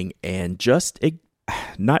everything and just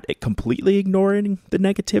not completely ignoring the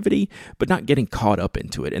negativity, but not getting caught up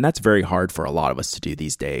into it. And that's very hard for a lot of us to do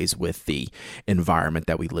these days with the environment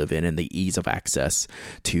that we live in and the ease of access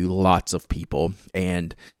to lots of people.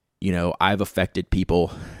 And I've affected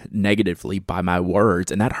people negatively by my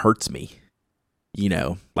words, and that hurts me.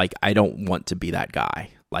 Like, I don't want to be that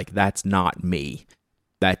guy. Like, that's not me.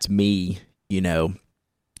 That's me,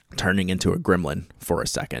 turning into a gremlin for a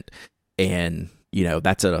second. And,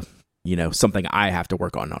 that's something I have to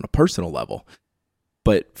work on a personal level.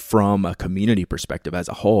 But from a community perspective as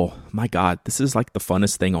a whole, my God, this is like the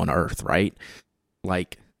funnest thing on earth, right?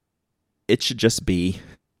 Like, it should just be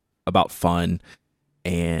about fun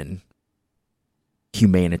and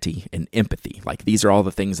humanity and empathy. Like, these are all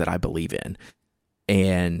the things that I believe in.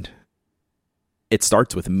 And it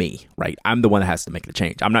starts with me, right? I'm the one that has to make the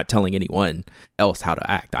change. I'm not telling anyone else how to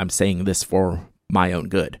act. I'm saying this for my own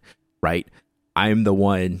good, right? I'm the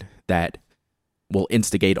one that will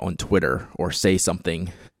instigate on Twitter or say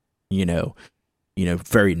something,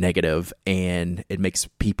 very negative, and it makes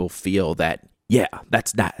people feel that,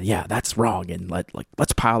 that's wrong, and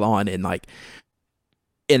let's pile on. And like,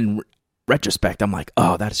 in retrospect, I'm like,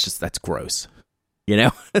 oh, that's gross.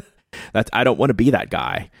 I don't want to be that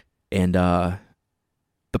guy. And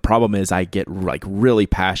the problem is I get like really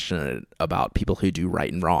passionate about people who do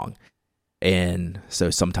right and wrong. And so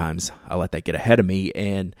sometimes I let that get ahead of me,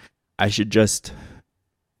 and I should just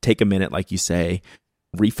take a minute, like you say,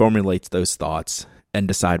 reformulate those thoughts and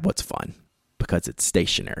decide what's fun, because it's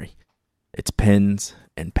stationary. It's pens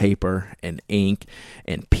and paper and ink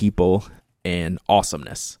and people and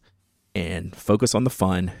awesomeness, and focus on the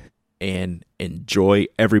fun and enjoy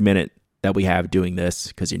every minute that we have doing this,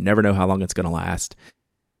 because you never know how long it's going to last.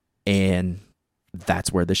 And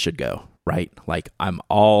that's where this should go, right? Like, I'm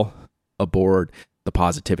all aboard the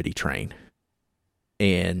positivity train,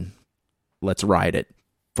 and let's ride it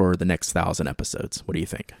for the next 1,000 episodes. What do you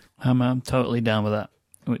think? I'm totally down with that.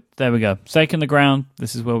 There we go. Stake in the ground.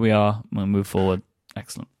 This is where we are. I'm going to move forward.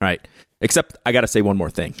 Excellent. Right. Except I got to say one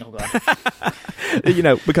more thing. Oh,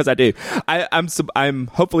 God. Because I do. I'm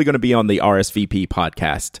hopefully going to be on the RSVP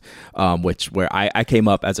podcast, where I came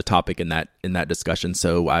up as a topic in that discussion.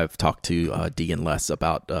 So I've talked to Dee and Les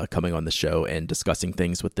about coming on the show and discussing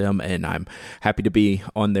things with them, and I'm happy to be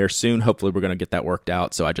on there soon. Hopefully we're going to get that worked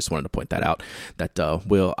out. So I just wanted to point that out, that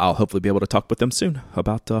I'll hopefully be able to talk with them soon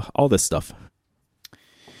about all this stuff.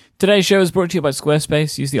 Today's show is brought to you by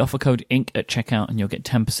Squarespace. Use the offer code INC at checkout and you'll get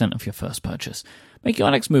 10% off your first purchase. Make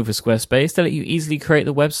your next move with Squarespace. They let you easily create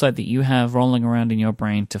the website that you have rolling around in your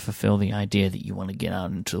brain to fulfill the idea that you want to get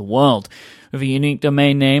out into the world. With a unique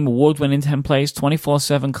domain name, award-winning templates,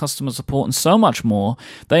 24/7 customer support, and so much more,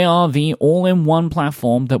 they are the all-in-one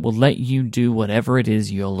platform that will let you do whatever it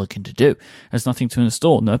is you're looking to do. There's nothing to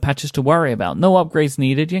install, no patches to worry about, no upgrades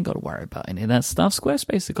needed. You ain't got to worry about any of that stuff.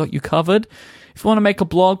 Squarespace has got you covered. If you want to make a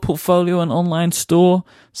blog, portfolio, an online store,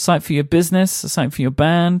 site for your business, a site for your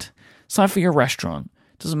band, site for your restaurant,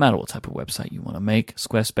 doesn't matter what type of website you want to make,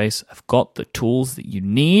 Squarespace have got the tools that you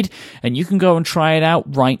need, and you can go and try it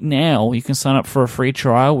out right now. You can sign up for a free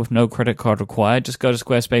trial with no credit card required. Just go to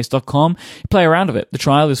squarespace.com, play around with it. The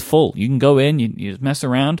trial is full. You can go in, you mess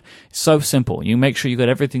around. It's so simple. You make sure you got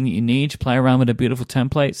everything that you need. You play around with the beautiful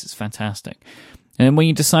templates. It's fantastic. And then when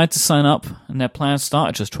you decide to sign up, and their plans start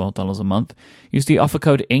at just $12 a month, use the offer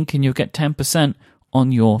code INC and you'll get 10%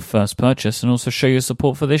 on your first purchase, and also show your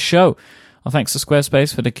support for this show. Our thanks to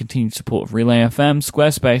Squarespace for the continued support of Relay FM.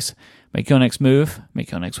 Squarespace, make your next move, make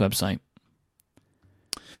your next website.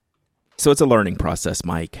 So it's a learning process,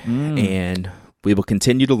 Mike, and we will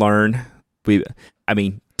continue to learn.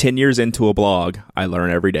 10 years into a blog, I learn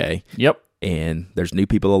every day. Yep. And there's new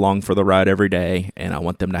people along for the ride every day, and I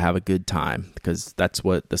want them to have a good time because that's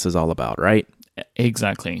what this is all about, right?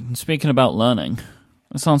 Exactly. Speaking about learning,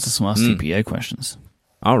 let's answer some RCPA questions.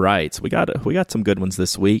 All right. So we got some good ones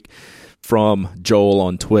this week. From Joel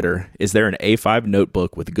on Twitter, is there an A5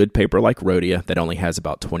 notebook with good paper like Rhodia that only has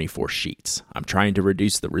about 24 sheets? I'm trying to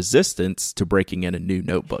reduce the resistance to breaking in a new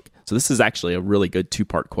notebook. So this is actually a really good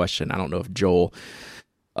two-part question. I don't know if Joel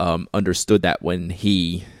understood that when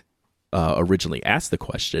he originally asked the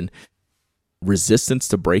question. Resistance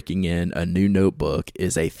to breaking in a new notebook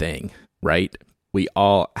is a thing, right?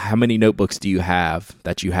 How many notebooks do you have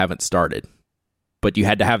that you haven't started? But you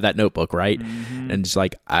had to have that notebook, right? Mm-hmm. And it's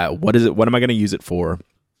like, what is it? What am I going to use it for?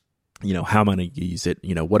 How am I going to use it?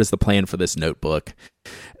 What is the plan for this notebook?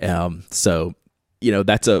 So,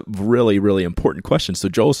 that's a really, really important question. So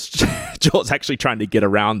Joel's actually trying to get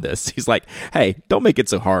around this. He's like, hey, don't make it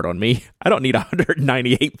so hard on me. I don't need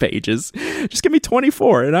 198 pages. Just give me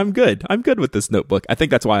 24 and I'm good. I'm good with this notebook. I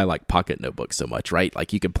think that's why I like pocket notebooks so much, right?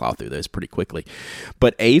 Like you can plow through those pretty quickly.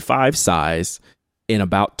 But A5 size, in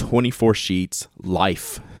about 24 sheets,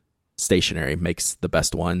 Life Stationery makes the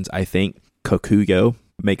best ones, I think. Kokuyo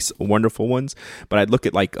makes wonderful ones. But I'd look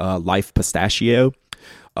at like Life Pistachio.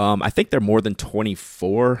 I think they're more than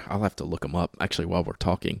 24. I'll have to look them up, actually, while we're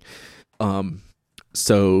talking.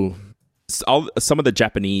 So some of the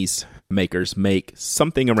Japanese makers make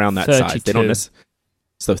something around that 32. size. They don't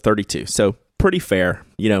so 32. So pretty fair,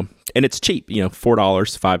 and it's cheap, $4, $5,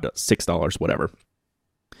 $6, whatever.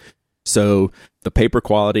 So the paper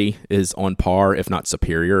quality is on par, if not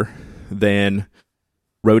superior, than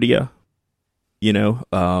Rhodia.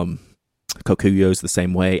 Kokuyo's the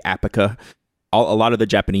same way. Apica. A lot of the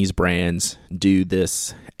Japanese brands do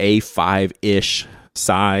this A5-ish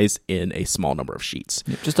size in a small number of sheets.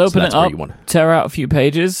 Just open it up, tear out a few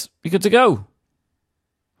pages, you're good to go.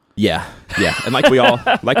 Yeah. And like we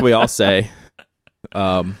all say,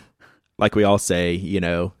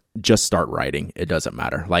 just start writing. It doesn't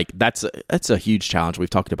matter. Like that's a huge challenge. We've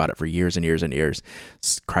talked about it for years and years and years.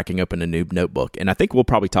 Cracking open a new notebook, and I think we'll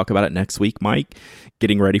probably talk about it next week, Mike.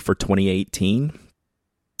 Getting ready for 2018.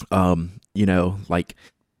 Like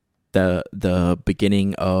the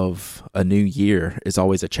beginning of a new year is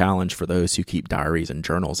always a challenge for those who keep diaries and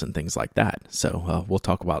journals and things like that. So we'll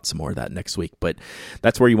talk about some more of that next week. But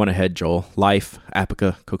that's where you want to head, Joel. Life,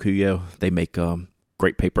 Apica, Kokuyo, they make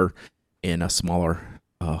great paper in a smaller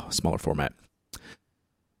format.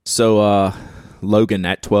 So Logan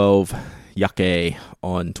at 12 Yake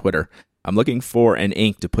on Twitter. I'm looking for an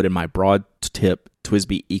ink to put in my broad tip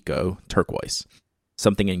TWSBI Eco turquoise.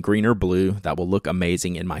 Something in green or blue that will look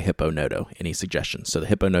amazing in my Hippo Noto. Any suggestions? So the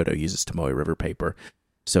Hippo Noto uses Tomoe River paper.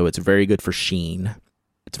 So it's very good for sheen.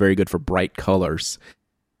 It's very good for bright colors.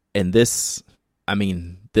 And this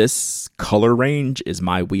color range is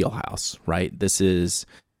my wheelhouse, right? This is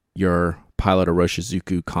your Pilot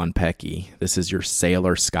Oroshizuku Konpeki. This is your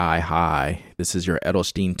Sailor Sky High. This is your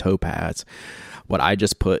Edelstein Topaz. What I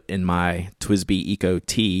just put in my TWSBI Eco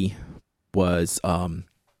T was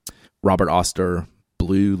Robert Oster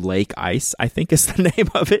Blue Lake Ice, I think is the name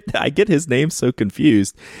of it. I get his name so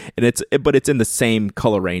confused. And it's in the same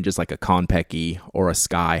color range as like a Konpeki or a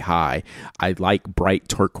Sky High. I like bright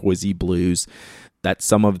turquoisey blues. That's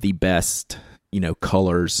some of the best,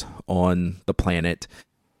 colors on the planet.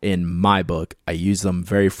 In my book, I use them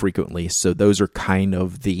very frequently. So those are kind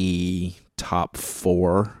of the top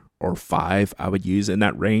 4 or 5 I would use in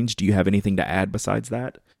that range. Do you have anything to add besides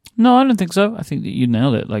that? No, I don't think so. I think that you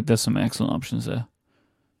nailed it. Like, there's some excellent options there.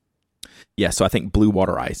 Yeah, so I think Blue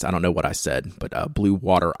Water Ice. I don't know what I said, but Blue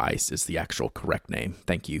Water Ice is the actual correct name.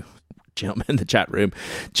 Thank you, Jim, in the chat room.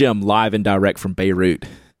 Jim, live and direct from Beirut.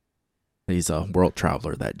 He's a world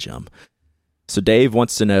traveler, that Jim. So Dave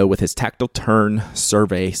wants to know, with his tactile turn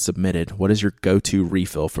survey submitted, what is your go-to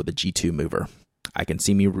refill for the G2 mover? I can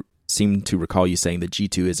seem to recall you saying the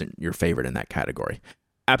G2 isn't your favorite in that category.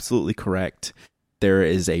 Absolutely correct. There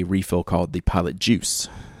is a refill called the Pilot Juice.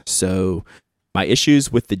 So my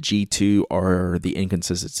issues with the G2 are the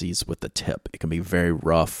inconsistencies with the tip. It can be very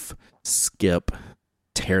rough, skip,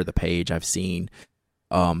 tear the page. I've seen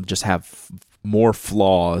just have more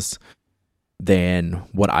flaws than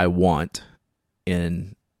what I want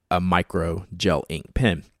in a micro gel ink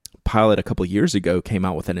pen. Pilot a couple years ago came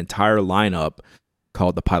out with an entire lineup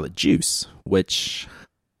called the Pilot Juice, which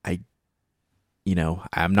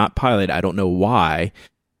I'm not Pilot. I don't know why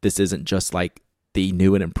this isn't just like the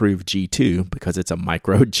new and improved G2, because it's a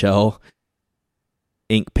micro gel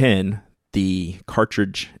ink pen. The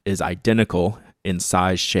cartridge is identical in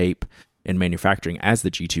size, shape, and manufacturing as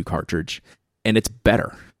the G2 cartridge, and it's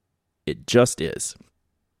better. It just is.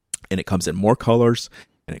 And it comes in more colors,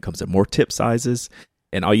 and it comes in more tip sizes.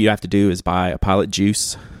 And all you have to do is buy a Pilot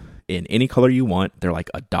Juice in any color you want. They're like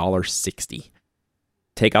 $1.60.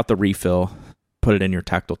 Take out the refill, put it in your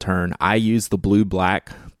tactile turn. I use the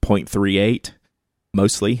blue-black 0.38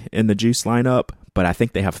 mostly in the juice lineup, but I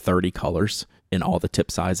think they have 30 colors in all the tip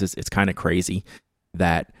sizes. It's kind of crazy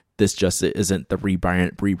that this just isn't the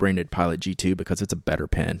rebranded Pilot G2 because it's a better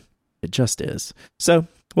pen. It just is. So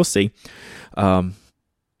we'll see.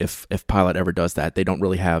 If Pilot ever does that, they don't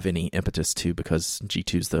really have any impetus to, because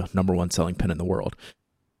G2 is the number one selling pen in the world.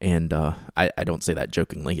 And I don't say that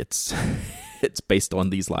jokingly. It's it's based on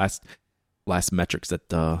these last metrics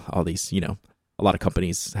that all these, a lot of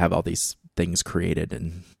companies have all these things created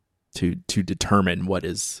and to determine what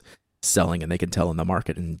is selling, and they can tell in the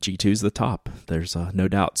market, and G2 is the top. There's no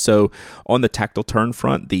doubt. So on the tactile turn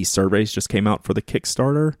front, the surveys just came out for the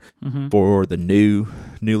Kickstarter for the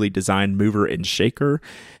newly designed mover and shaker,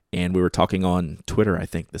 and we were talking on Twitter, I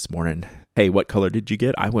think, this morning. Hey, what color did you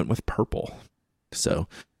get? I went with purple. So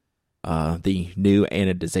the new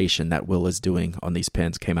anodization that Will is doing on these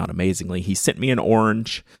pens came out amazingly. He sent me an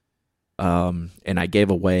orange, and I gave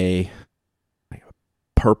away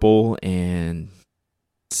purple and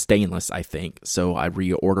stainless, I think. So I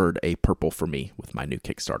reordered a purple for me with my new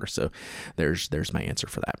Kickstarter. So there's my answer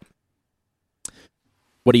for that.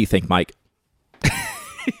 What do you think, Mike?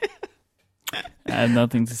 I have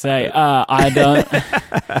nothing to say. I don't.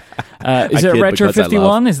 Is it a Retro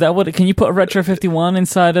 51? Is that what? Can you put a Retro 51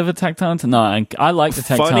 inside of a tactile turn? No, I like the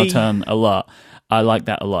tactile turn a lot. I like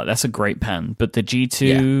that a lot. That's a great pen. But the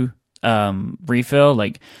G2 refill,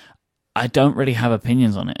 like, I don't really have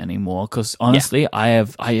opinions on it anymore because honestly, I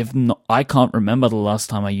can't remember the last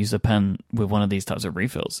time I used a pen with one of these types of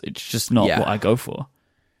refills. It's just not what I go for.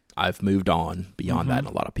 I've moved on beyond that, and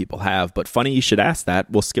a lot of people have. But funny you should ask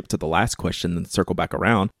that. We'll skip to the last question and circle back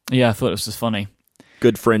around. Yeah, I thought it was just funny.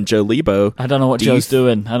 Good friend Joe Lebo. I don't know what Joe's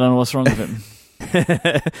doing. I don't know what's wrong with him.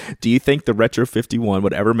 Do you think the Retro 51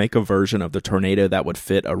 would ever make a version of the Tornado that would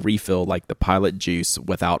fit a refill like the Pilot Juice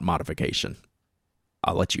without modification?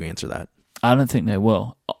 I'll let you answer that. I don't think they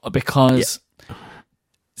will, because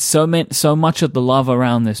so much of the love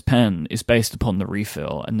around this pen is based upon the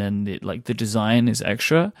refill, and then the design is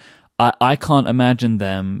extra. I can't imagine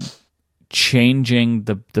them changing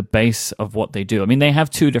the base of what they do. I mean, they have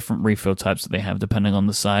two different refill types that they have depending on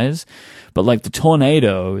the size, but like the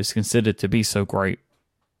Tornado is considered to be so great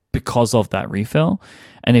because of that refill.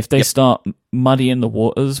 And if they start muddying the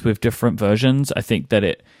waters with different versions, I think that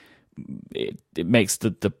it makes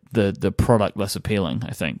the product less appealing.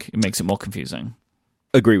 I think it makes it more confusing.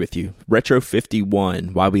 Agree with you. Retro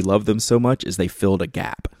 51, why we love them so much is they filled a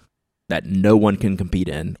gap that no one can compete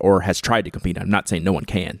in or has tried to compete in. I'm not saying no one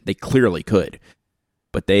can. They clearly could.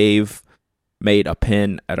 But they've made a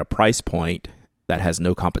pen at a price point that has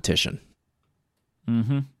no competition.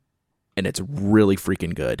 Mm-hmm. And it's really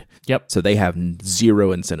freaking good. Yep. So they have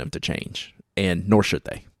zero incentive to change, and nor should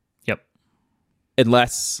they. Yep.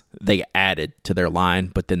 Unless they added to their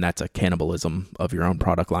line, but then that's a cannibalism of your own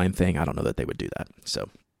product line thing. I don't know that they would do that. So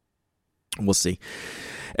we'll see.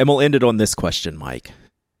 And we'll end it on this question, Mike.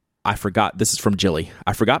 I forgot. This is from Jilly.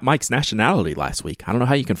 I forgot Mike's nationality last week. I don't know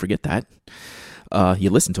how you can forget that.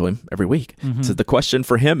 You listen to him every week. Mm-hmm. So the question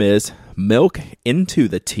for him is milk into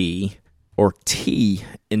the tea or tea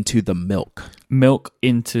into the milk? Milk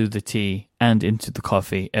into the tea and into the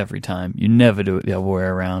coffee every time. You never do it the other way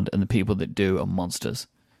around, and the people that do are monsters.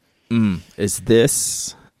 Is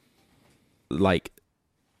this like,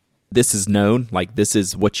 this is known, like this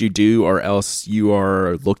is what you do, or else you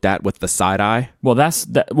are looked at with the side eye? Well,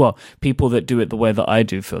 well, people that do it the way that I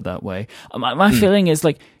do feel that way. My feeling is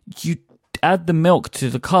like, you add the milk to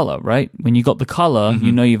the color, right? When you got the color,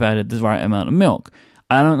 you know you've added the right amount of milk.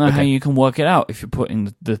 I don't know how you can work it out if you're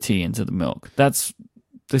putting the tea into the milk. This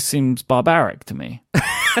seems barbaric to me.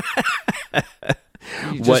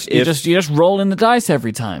 You just roll in the dice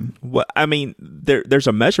every time. Well, I mean, there's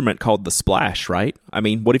a measurement called the splash, right? I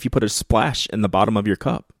mean, what if you put a splash in the bottom of your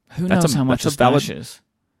cup? Who knows how much a splash is?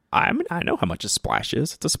 I mean, I know how much a splash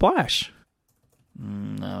is. It's a splash.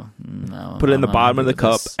 No. Put it in the bottom of the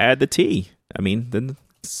cup. Add the tea. I mean, then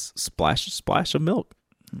splash of milk.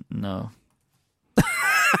 No.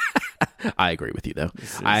 I agree with you, though.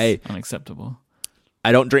 This is unacceptable.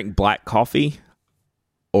 I don't drink black coffee,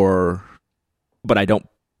 but I don't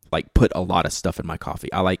like put a lot of stuff in my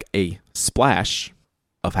coffee. I like a splash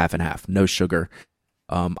of half and half, no sugar.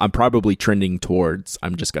 I'm probably trending towards,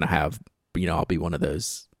 I'm just going to have, I'll be one of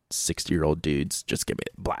those 60-year-old dudes, just give me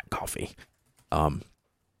black coffee.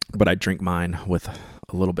 but I drink mine with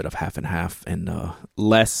a little bit of half and half, and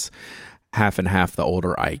less half and half the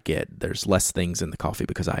older I get. There's less things in the coffee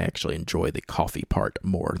because I actually enjoy the coffee part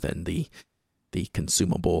more than the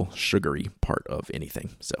consumable sugary part of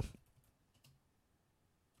anything. So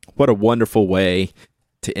what a wonderful way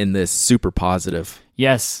to end this super positive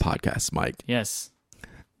podcast, Mike. Yes.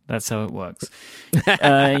 That's how it works.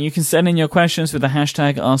 You can send in your questions with the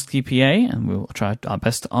hashtag AskTPA, and we'll try our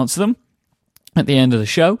best to answer them at the end of the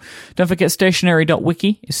show. Don't forget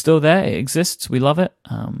stationary.wiki is still there. It exists. We love it.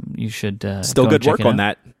 You should still good work on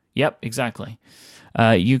that. Yep, exactly.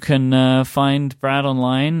 You can find Brad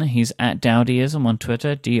online. He's at Dowdyism on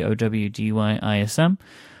Twitter, DOWDYISM.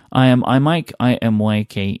 I am iMike,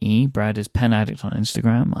 IMYKE. Brad is Pen Addict on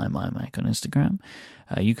Instagram. I'm iMike on Instagram.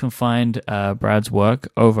 You can find Brad's work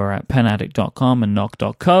over at penaddict.com and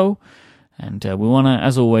knock.co. And we want to,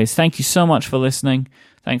 as always, thank you so much for listening.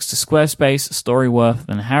 Thanks to Squarespace, Storyworth,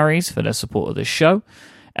 and Harry's for their support of this show.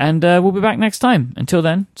 And we'll be back next time. Until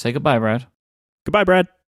then, say goodbye, Brad. Goodbye, Brad.